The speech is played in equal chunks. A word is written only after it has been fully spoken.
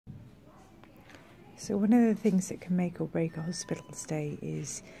So one of the things that can make or break a hospital stay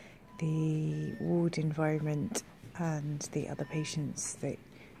is the ward environment and the other patients that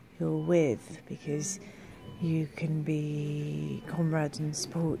you're with, because you can be comrades and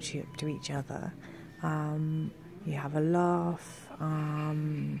support to each other. You have a laugh,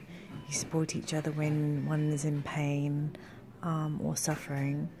 you support each other when one is in pain or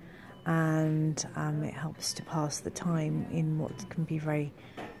suffering, and it helps to pass the time in what can be very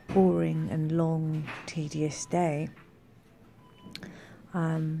boring and long, tedious day.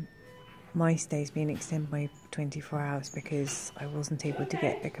 My stay's been extended by 24 hours because I wasn't able to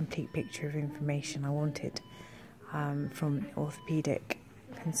get the complete picture of information I wanted from an orthopaedic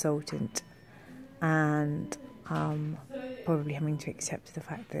consultant, and probably having to accept the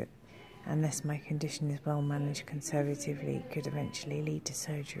fact that unless my condition is well managed conservatively, it could eventually lead to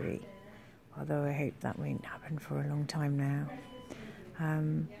surgery, although I hope that won't happen for a long time now.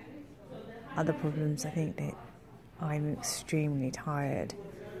 Other problems, I think that I'm extremely tired,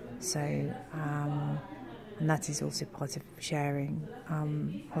 so and that is also part of sharing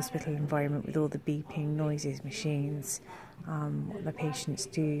hospital environment with all the beeping noises, machines, what the patients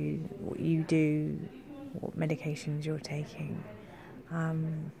do, what you do, what medications you're taking, are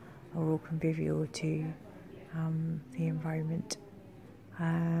all convivial to the environment.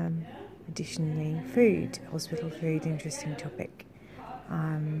 Additionally, food, hospital food, interesting topic.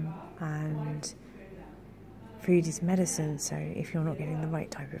 And food is medicine, so if you're not getting the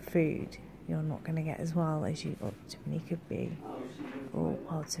right type of food, you're not going to get as well as you optimally could be. All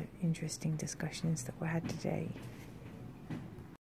parts of interesting discussions that were had today.